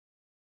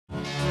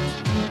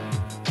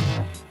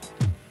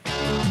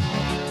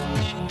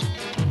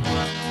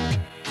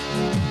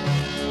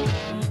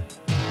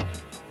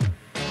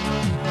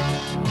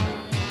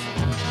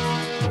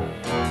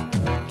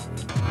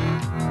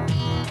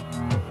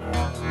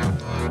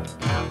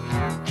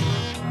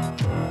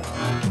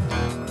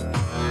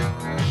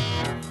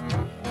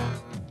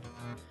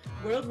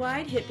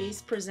Worldwide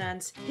Hippies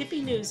presents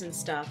Hippie News and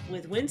Stuff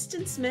with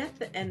Winston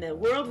Smith and the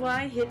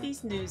Worldwide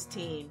Hippies News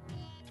Team.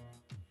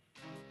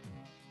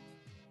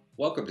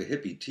 Welcome to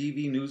Hippie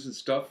TV News and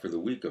Stuff for the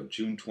week of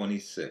June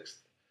 26th.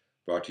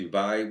 Brought to you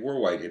by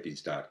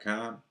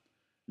WorldwideHippies.com.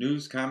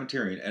 News,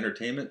 commentary, and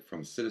entertainment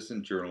from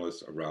citizen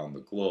journalists around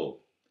the globe.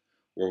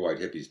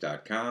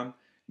 WorldwideHippies.com.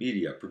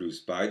 Media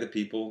produced by the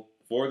people,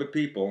 for the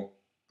people.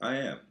 I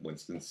am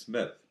Winston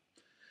Smith.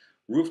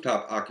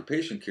 Rooftop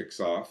occupation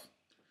kicks off.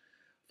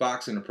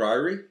 Fox in the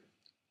Pryery.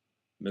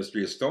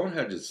 Mystery of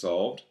Stonehenge is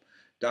solved.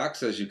 Doc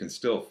says you can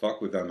still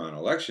fuck with them on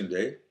election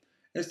day.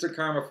 Instant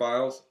Karma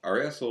Files, our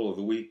asshole of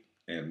the week,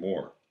 and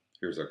more.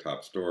 Here's our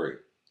top story.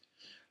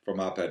 From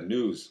Op-Ed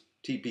News,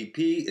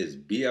 TPP is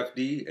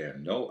BFD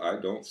and no, I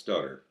don't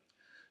stutter.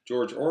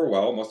 George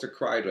Orwell must have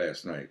cried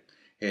last night.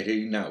 Had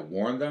he not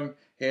warned them?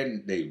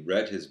 Hadn't they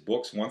read his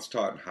books once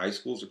taught in high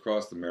schools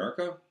across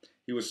America?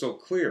 He was so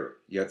clear,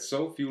 yet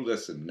so few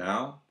listen.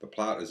 Now, the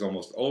plot is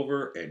almost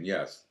over, and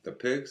yes, the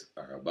pigs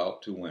are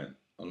about to win.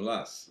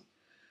 Unless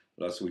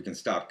we can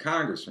stop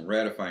Congress from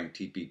ratifying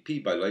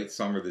TPP by late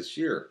summer this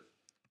year.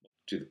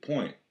 To the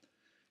point,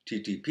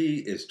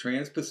 TTP is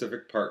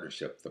Trans-Pacific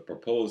Partnership, the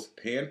proposed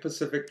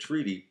Pan-Pacific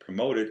Treaty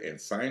promoted and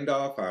signed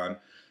off on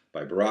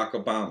by Barack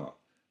Obama.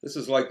 This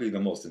is likely the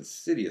most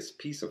insidious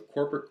piece of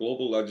corporate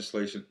global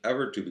legislation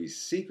ever to be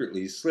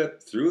secretly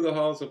slipped through the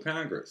halls of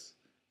Congress.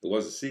 It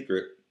was a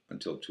secret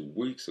until 2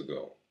 weeks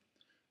ago.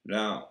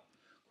 Now,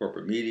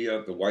 corporate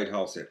media, the White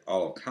House, and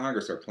all of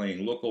Congress are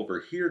playing look over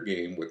here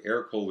game with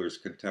Eric Holder's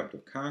Contempt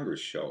of Congress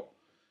show.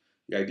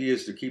 The idea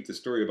is to keep the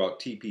story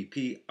about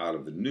TPP out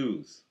of the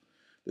news.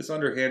 This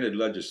underhanded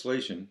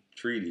legislation,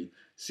 treaty,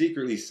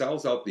 secretly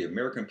sells out the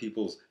American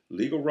people's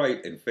legal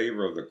right in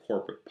favor of the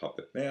corporate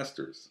puppet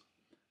masters.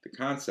 The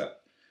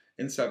concept,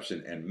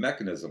 inception, and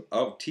mechanism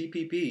of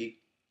TPP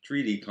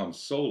treaty comes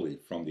solely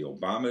from the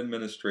Obama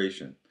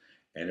administration,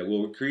 and it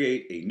will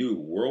create a new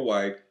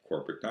worldwide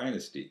corporate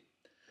dynasty.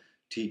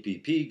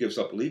 TPP gives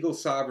up legal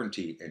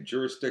sovereignty and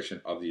jurisdiction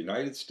of the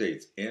United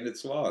States and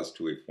its laws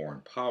to a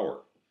foreign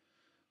power.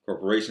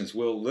 Corporations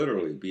will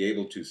literally be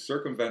able to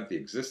circumvent the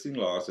existing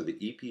laws of the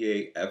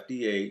EPA,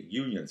 FDA,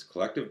 unions,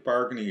 collective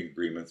bargaining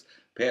agreements,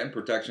 patent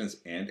protections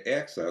and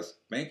access,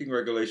 banking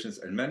regulations,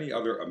 and many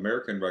other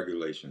American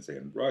regulations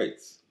and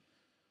rights.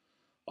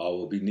 All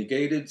will be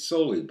negated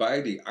solely by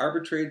the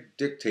arbitrary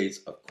dictates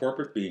of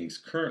corporate beings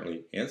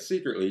currently and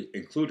secretly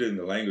included in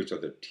the language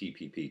of the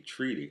TPP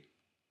treaty.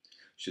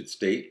 Should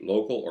state,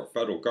 local, or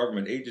federal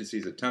government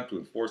agencies attempt to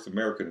enforce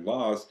American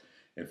laws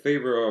in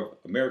favor of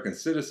American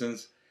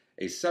citizens,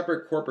 a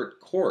separate corporate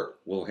court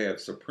will have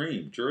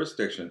supreme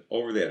jurisdiction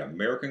over that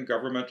American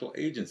governmental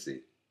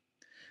agency.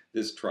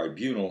 This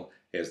tribunal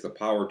has the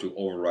power to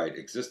override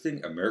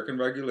existing American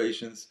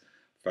regulations,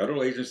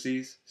 federal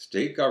agencies,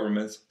 state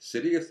governments,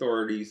 city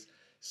authorities,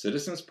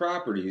 citizens'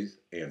 properties,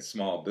 and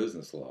small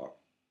business law.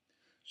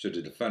 Should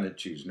the defendant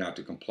choose not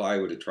to comply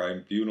with the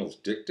tribunal's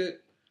dictate,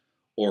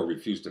 or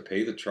refuse to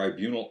pay the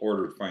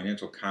tribunal-ordered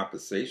financial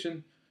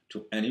compensation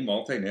to any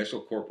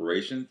multinational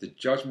corporation, the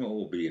judgment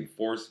will be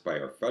enforced by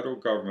our federal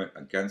government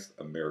against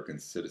American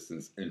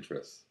citizens'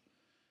 interests.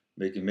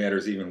 Making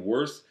matters even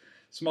worse,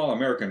 small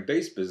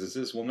American-based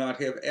businesses will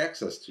not have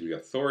access to the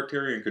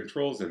authoritarian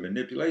controls and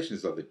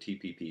manipulations of the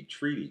TPP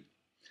treaty.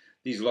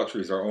 These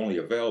luxuries are only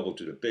available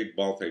to the big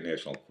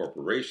multinational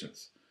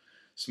corporations.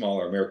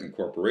 Smaller American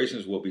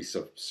corporations will be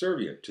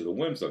subservient to the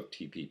whims of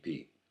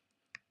TPP,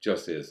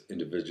 just as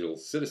individual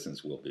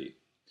citizens will be.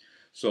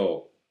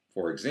 So,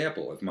 for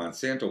example, if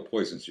Monsanto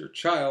poisons your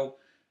child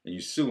and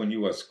you sue in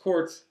U.S.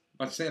 courts,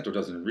 Monsanto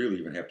doesn't really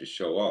even have to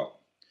show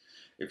up.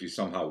 If you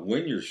somehow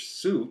win your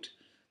suit,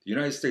 the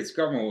United States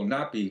government will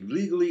not be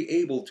legally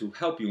able to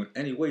help you in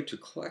any way to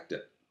collect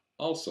it.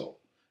 Also,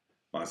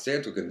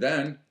 Monsanto can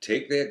then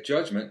take that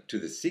judgment to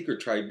the secret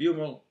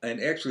tribunal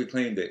and actually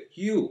claim that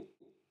you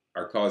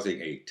are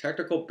causing a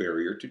technical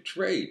barrier to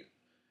trade,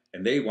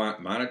 and they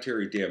want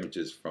monetary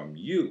damages from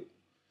you.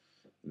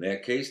 In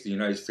that case, the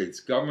United States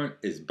government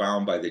is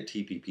bound by the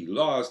TPP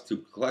laws to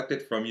collect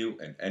it from you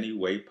in any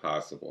way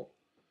possible.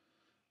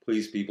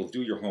 Please, people,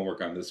 do your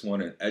homework on this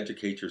one and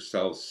educate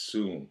yourselves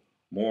soon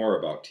more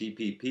about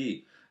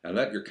TPP, and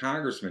let your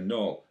congressman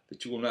know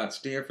that you will not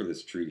stand for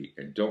this treaty,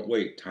 and don't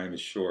wait, time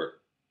is short.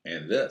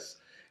 And this,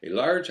 a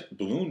large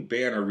balloon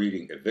banner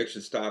reading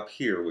 "Eviction Stop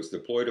Here" was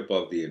deployed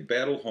above the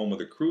embattled home of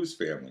the Cruz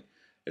family,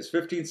 as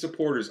 15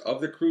 supporters of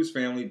the Cruz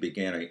family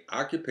began an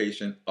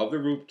occupation of the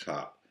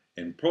rooftop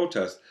in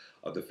protest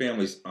of the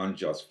family's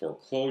unjust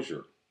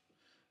foreclosure.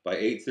 By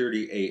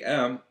 8:30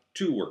 a.m.,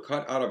 2 were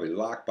cut out of a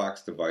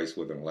lockbox device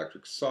with an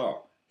electric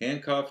saw,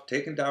 handcuffed,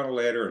 taken down a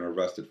ladder, and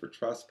arrested for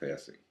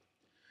trespassing.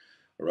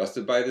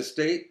 Arrested by the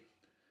state,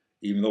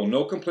 even though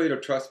no complaint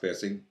of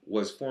trespassing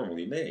was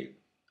formally made.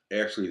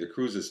 Actually, the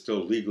Cruzes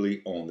still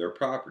legally own their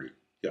property.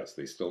 Yes,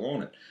 they still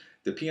own it.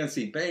 The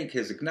PNC Bank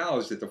has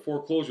acknowledged that the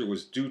foreclosure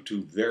was due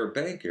to their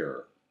bank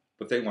error,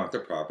 but they want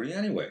their property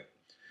anyway.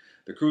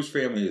 The Cruz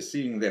family is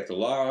seeing that the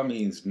law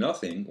means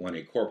nothing when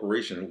a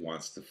corporation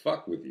wants to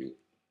fuck with you,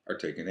 are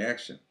taking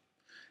action.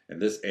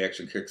 And this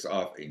action kicks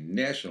off a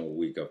national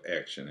week of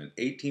action in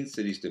 18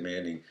 cities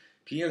demanding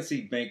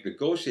PNC Bank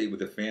negotiate with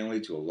the family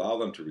to allow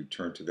them to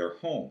return to their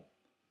home.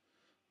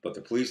 But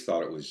the police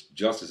thought it was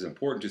just as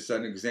important to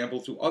set an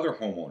example to other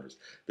homeowners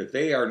that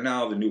they are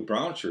now the new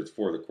brown shirts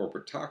for the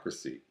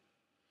corporatocracy.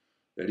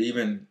 That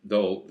even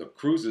though the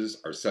Cruzes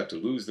are set to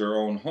lose their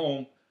own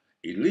home,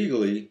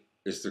 illegally,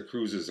 it's the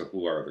Cruzes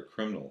who are the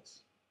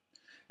criminals.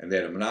 And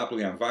that a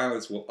monopoly on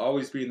violence will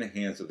always be in the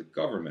hands of the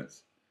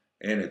governments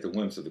and at the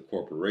whims of the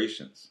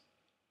corporations.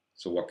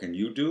 So what can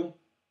you do?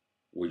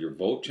 Will your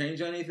vote change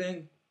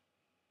anything?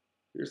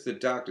 Here's the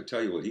doc to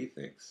tell you what he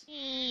thinks.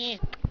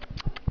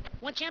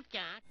 What's up,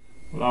 Doc?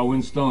 Well,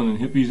 Winston and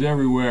hippies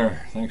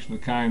everywhere. Thanks for the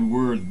kind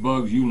words,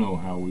 Bugs. You know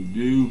how we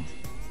do.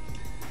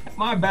 At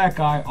my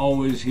back, I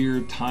always hear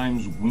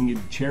time's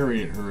winged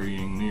chariot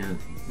hurrying near.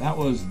 That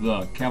was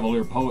the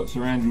Cavalier poet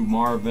Sir Andrew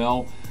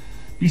Marvell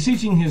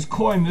beseeching his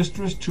coy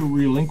mistress to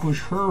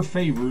relinquish her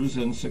favors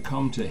and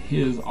succumb to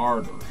his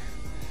ardor.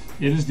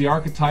 It is the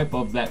archetype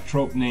of that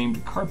trope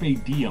named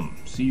carpe diem,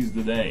 seize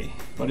the day.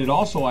 But it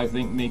also, I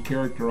think, may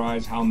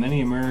characterize how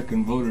many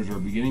American voters are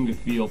beginning to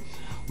feel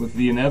with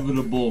the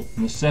inevitable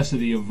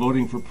necessity of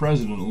voting for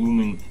president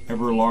looming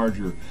ever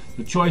larger.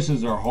 The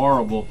choices are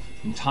horrible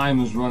and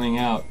time is running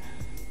out.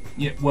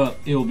 Yet, well,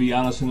 it'll be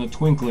on us in a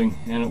twinkling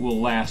and it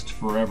will last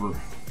forever.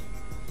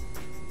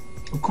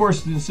 Of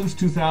course, since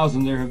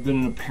 2000 there have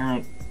been an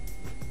apparent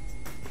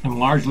and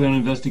largely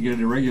uninvestigated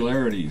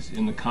irregularities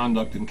in the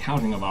conduct and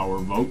counting of our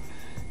vote.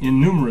 In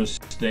numerous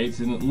states,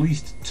 in at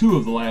least 2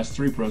 of the last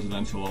 3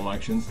 presidential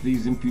elections,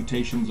 these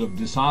imputations of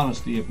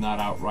dishonesty, if not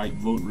outright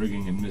vote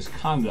rigging and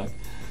misconduct,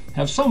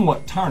 have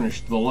somewhat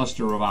tarnished the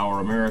luster of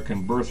our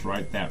American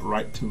birthright, that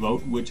right to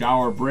vote, which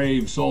our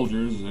brave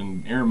soldiers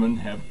and airmen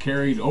have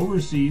carried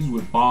overseas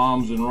with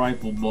bombs and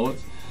rifle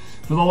bullets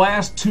for the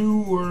last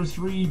 2 or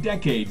 3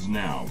 decades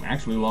now.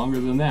 Actually longer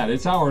than that.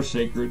 It's our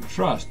sacred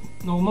trust.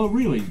 No,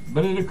 really.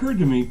 But it occurred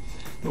to me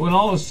that when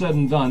all is said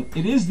and done,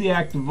 it is the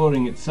act of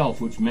voting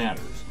itself which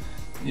matters.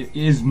 It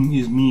is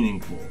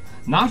meaningful.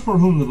 Not for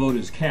whom the vote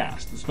is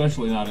cast,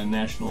 especially not in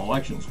national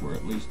elections where,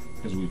 at least,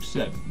 as we've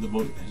said, the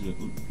vote has at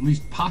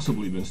least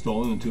possibly been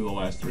stolen in 2 of the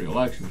last 3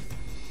 elections.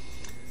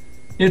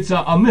 It's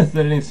a myth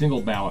that any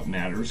single ballot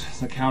matters.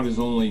 The count is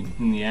only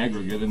in the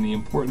aggregate, and the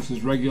importance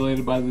is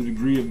regulated by the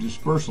degree of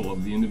dispersal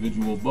of the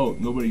individual vote.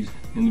 Nobody's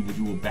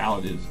individual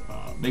ballot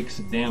makes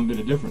a damn bit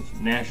of difference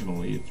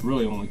nationally. It's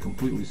really only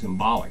completely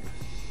symbolic.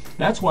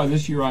 That's why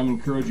this year I'm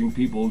encouraging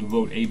people to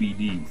vote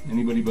ABD,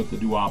 anybody but the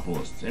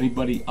duopolists,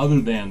 anybody other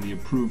than the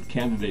approved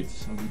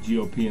candidates of the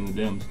GOP and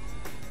the Dems.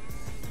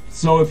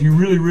 So if you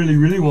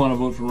really want to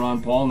vote for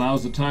Ron Paul,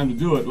 now's the time to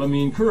do it. Let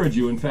me encourage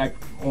you, in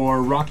fact,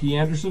 or Rocky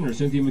Anderson, or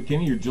Cynthia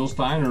McKinney, or Jill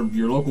Stein, or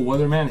your local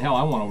weatherman. Hell,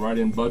 I want to write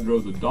in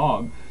Budrow the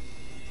dog.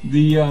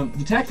 The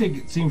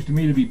tactic seems to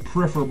me to be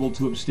preferable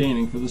to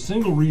abstaining for the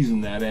single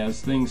reason that,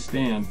 as things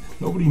stand,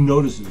 nobody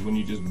notices when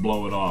you just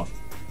blow it off.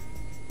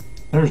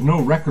 There's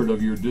no record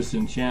of your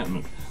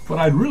disenchantment. What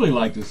I'd really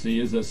like to see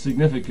is a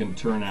significant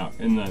turnout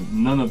in the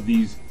none of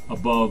these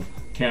above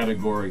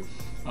category.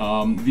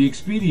 The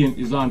expedient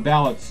is on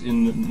ballots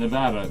in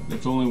Nevada.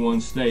 It's only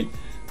one state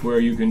where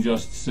you can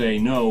just say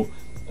no.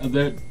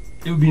 That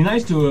it would be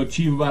nice to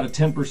achieve about a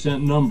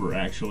 10% number,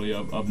 actually,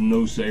 of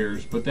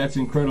no-sayers, but that's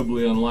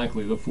incredibly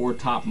unlikely. The 4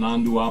 top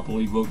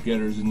non-duopoly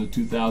vote-getters in the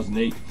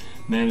 2008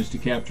 managed to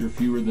capture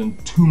fewer than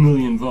 2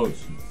 million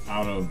votes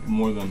out of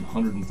more than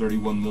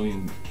 131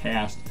 million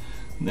cast.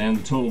 And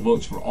the total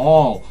votes for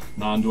all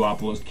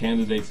non-duopolist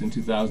candidates in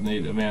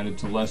 2008 amounted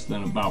to less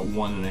than about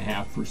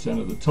 1.5%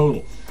 of the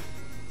total.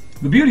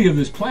 The beauty of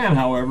this plan,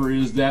 however,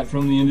 is that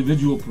from the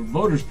individual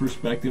voter's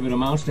perspective, it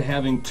amounts to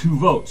having 2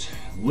 votes,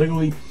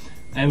 legally,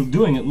 and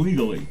doing it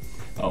legally.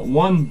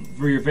 One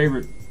for your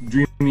favorite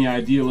dreamy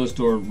idealist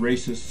or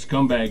racist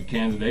scumbag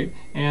candidate,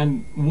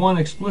 and one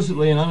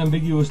explicitly and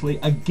unambiguously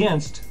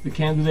against the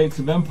candidates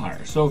of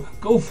empire. So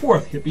go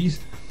forth, hippies.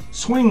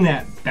 Swing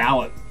that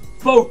ballot.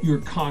 Vote your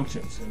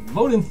conscience, and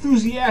vote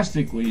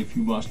enthusiastically, if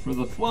you must, for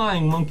the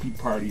Flying Monkey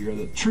Party or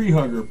the Tree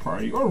Hugger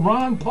Party or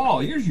Ron Paul.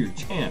 Here's your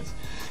chance.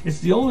 It's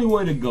the only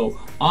way to go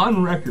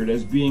on record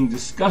as being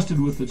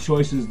disgusted with the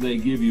choices they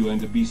give you and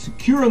to be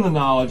secure in the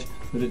knowledge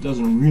that it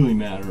doesn't really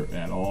matter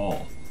at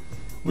all.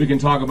 We can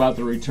talk about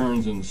the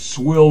returns and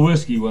swill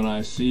whiskey when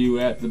I see you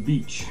at the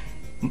beach.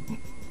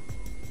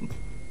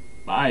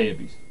 Bye,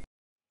 hippies.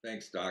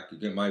 Thanks, Doc. You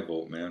get my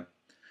vote, man.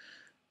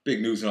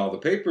 Big news in all the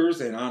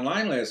papers and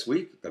online last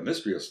week, the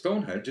mystery of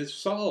Stonehenge is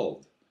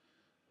solved.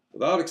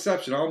 Without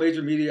exception, all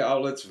major media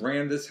outlets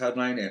ran this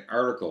headline and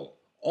article,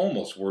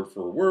 almost word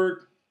for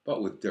word,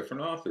 but with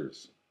different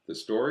authors. The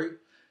story?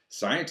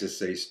 Scientists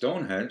say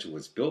Stonehenge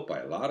was built by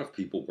a lot of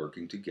people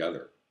working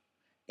together,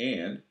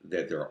 and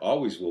that there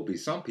always will be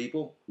some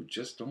people who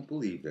just don't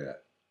believe that.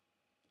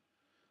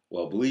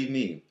 Well, believe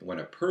me, when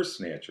a purse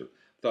snatcher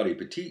thought a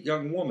petite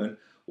young woman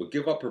would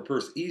give up her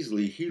purse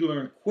easily, he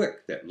learned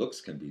quick that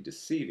looks can be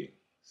deceiving.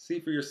 See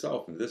for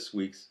yourself in this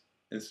week's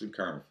Instant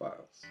Karma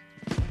Files.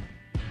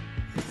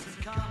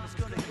 Instant Karma's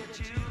gonna get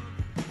you.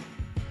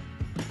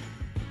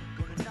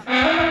 Gonna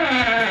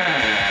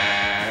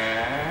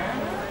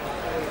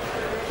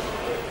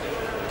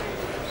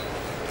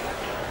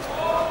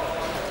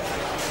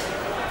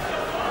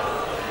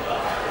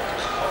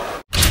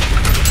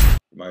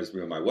Reminds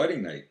me of my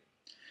wedding night.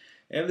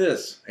 And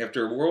this,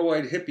 after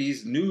Worldwide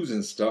Hippies News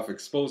and Stuff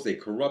exposed a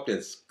corrupt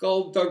and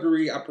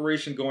skullduggery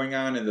operation going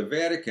on in the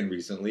Vatican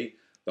recently,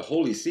 the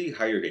Holy See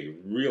hired a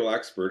real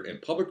expert in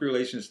public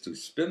relations to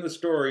spin the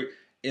story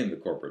in the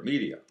corporate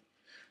media,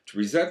 to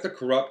present the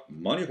corrupt,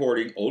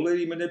 money-hoarding, old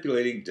lady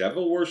manipulating,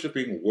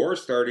 devil-worshipping,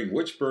 war-starting,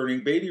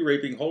 witch-burning,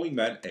 baby-raping holy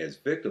men as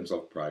victims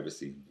of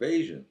privacy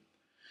invasion.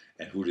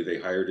 And who did they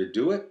hire to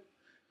do it?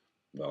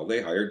 Well,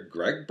 they hired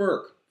Greg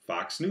Burke,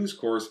 Fox News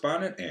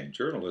correspondent and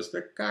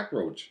journalistic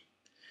cockroach.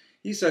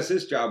 He says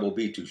his job will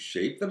be to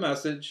shape the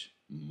message,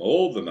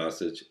 mold the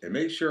message, and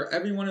make sure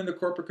everyone in the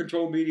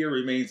corporate-controlled media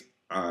remains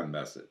on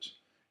message.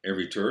 In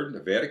return,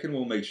 the Vatican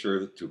will make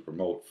sure to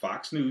promote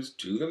Fox News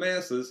to the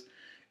masses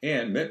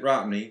and Mitt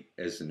Romney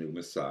as the new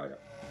messiah.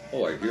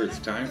 Oh, I hear it's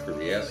time for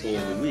the asshole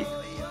of the week.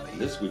 And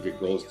this week it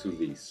goes to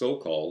the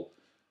so-called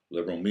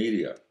liberal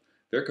media.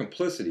 Their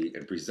complicity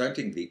in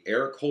presenting the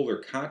Eric Holder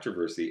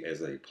controversy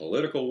as a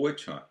political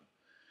witch hunt.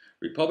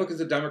 Republicans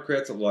and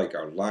Democrats alike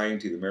are lying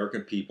to the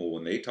American people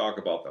when they talk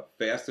about the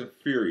fast and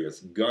furious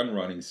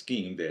gun-running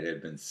scheme that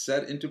had been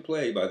set into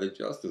play by the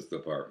Justice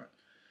Department.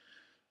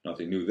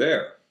 Nothing new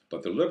there,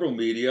 but the liberal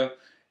media,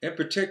 in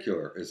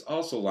particular, is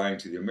also lying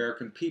to the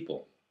American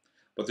people.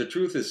 But the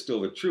truth is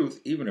still the truth,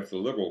 even if the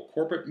liberal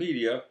corporate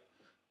media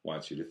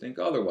wants you to think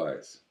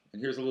otherwise.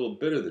 And here's a little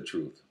bit of the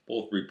truth.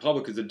 Both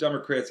Republicans and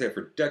Democrats have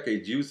for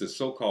decades used the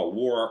so-called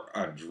war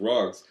on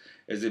drugs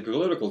as a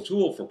political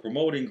tool for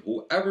promoting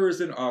whoever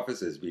is in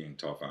office as being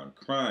tough on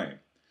crime.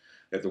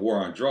 That the war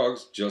on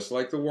drugs, just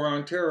like the war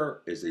on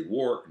terror, is a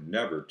war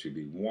never to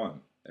be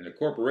won. And the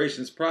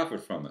corporations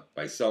profit from it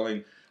by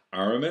selling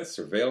armaments,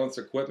 surveillance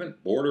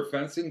equipment, border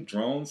fencing,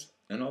 drones,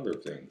 and other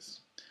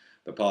things.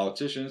 The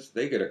politicians,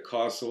 they get a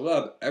cause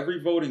celeb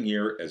every voting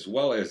year as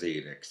well as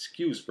an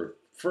excuse for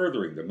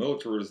furthering the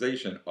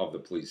militarization of the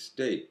police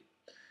state.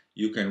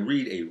 You can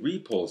read a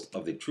repost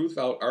of the Truth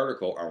Out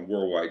article on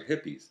Worldwide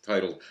Hippies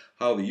titled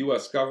How the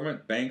U.S.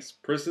 Government, Banks,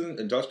 Prison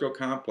Industrial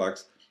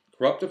Complex,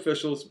 Corrupt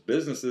Officials,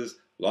 Businesses,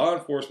 Law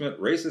Enforcement,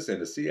 Racists,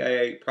 and the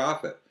CIA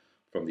profit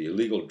from the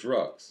illegal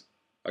drugs.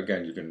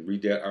 Again, you can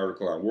read that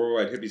article on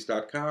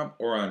worldwidehippies.com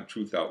or on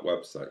Truth Out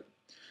website.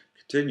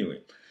 Continuing.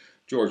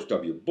 George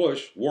W.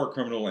 Bush, war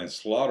criminal and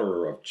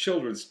slaughterer of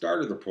children,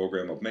 started the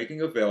program of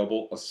making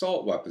available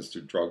assault weapons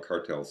to drug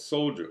cartel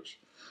soldiers.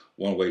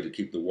 One way to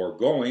keep the war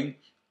going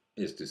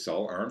is to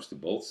sell arms to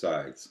both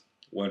sides.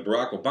 When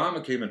Barack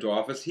Obama came into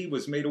office, he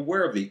was made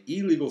aware of the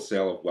illegal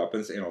sale of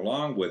weapons and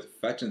along with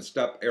Fetch and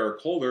Step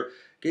Eric Holder,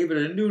 gave it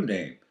a new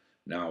name.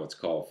 Now it's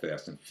called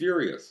Fast and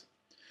Furious.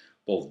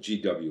 Both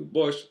G.W.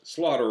 Bush,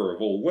 slaughterer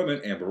of old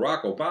women, and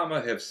Barack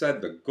Obama have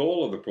said the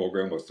goal of the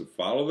program was to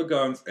follow the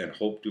guns and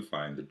hope to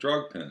find the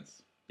drug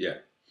pins. Yeah.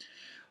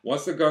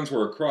 Once the guns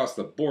were across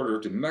the border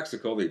to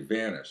Mexico, they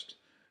vanished.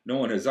 No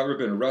one has ever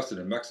been arrested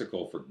in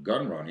Mexico for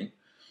gun running.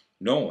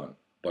 No one.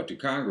 But to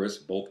Congress,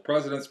 both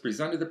presidents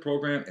presented the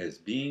program as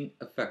being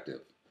effective.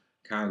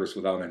 Congress,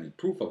 without any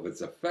proof of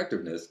its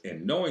effectiveness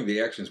and knowing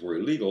the actions were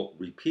illegal,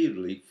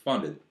 repeatedly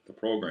funded the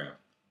program.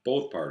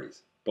 Both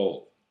parties.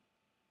 Both.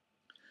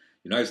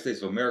 The United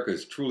States of America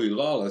is truly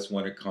lawless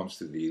when it comes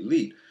to the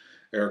elite.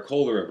 Eric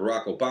Holder and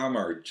Barack Obama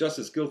are just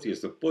as guilty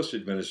as the Bush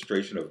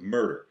administration of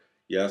murder.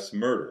 Yes,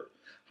 murder.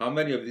 How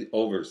many of the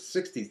over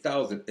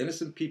 60,000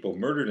 innocent people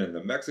murdered in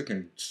the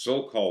Mexican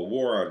so-called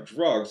war on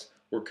drugs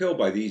were killed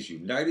by these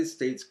United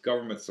States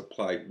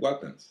government-supplied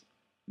weapons?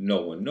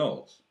 No one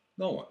knows.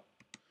 No one.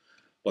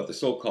 But the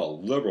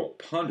so-called liberal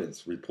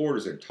pundits,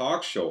 reporters, and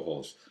talk show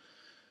hosts,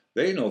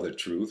 they know the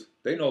truth,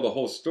 they know the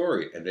whole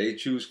story, and they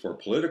choose for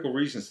political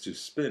reasons to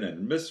spin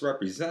and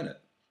misrepresent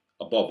it.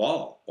 Above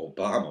all,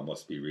 Obama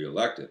must be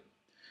reelected.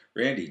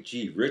 Randy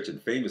G. Rich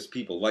and famous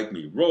people like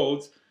me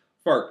Rhodes,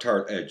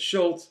 fart-tart Ed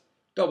Schultz,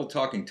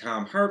 double-talking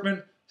Tom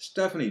Hartman,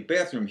 Stephanie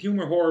Bathroom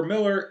Humor Horror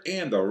Miller,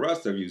 and the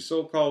rest of you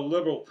so-called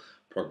liberal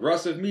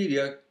progressive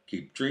media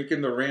keep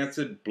drinking the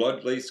rancid,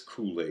 blood-laced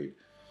Kool-Aid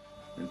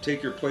and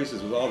take your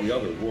places with all the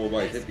other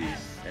worldwide hippies,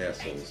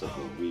 assholes of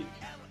the week.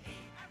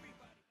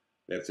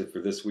 That's it for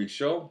this week's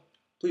show.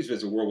 Please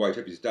visit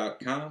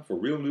worldwidehippies.com for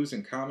real news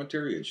and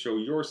commentary and show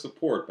your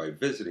support by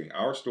visiting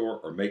our store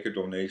or make a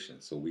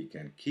donation so we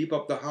can keep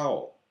up the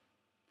howl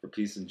for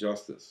peace and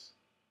justice.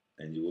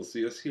 And you will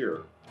see us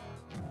here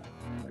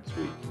next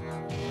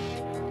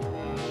week.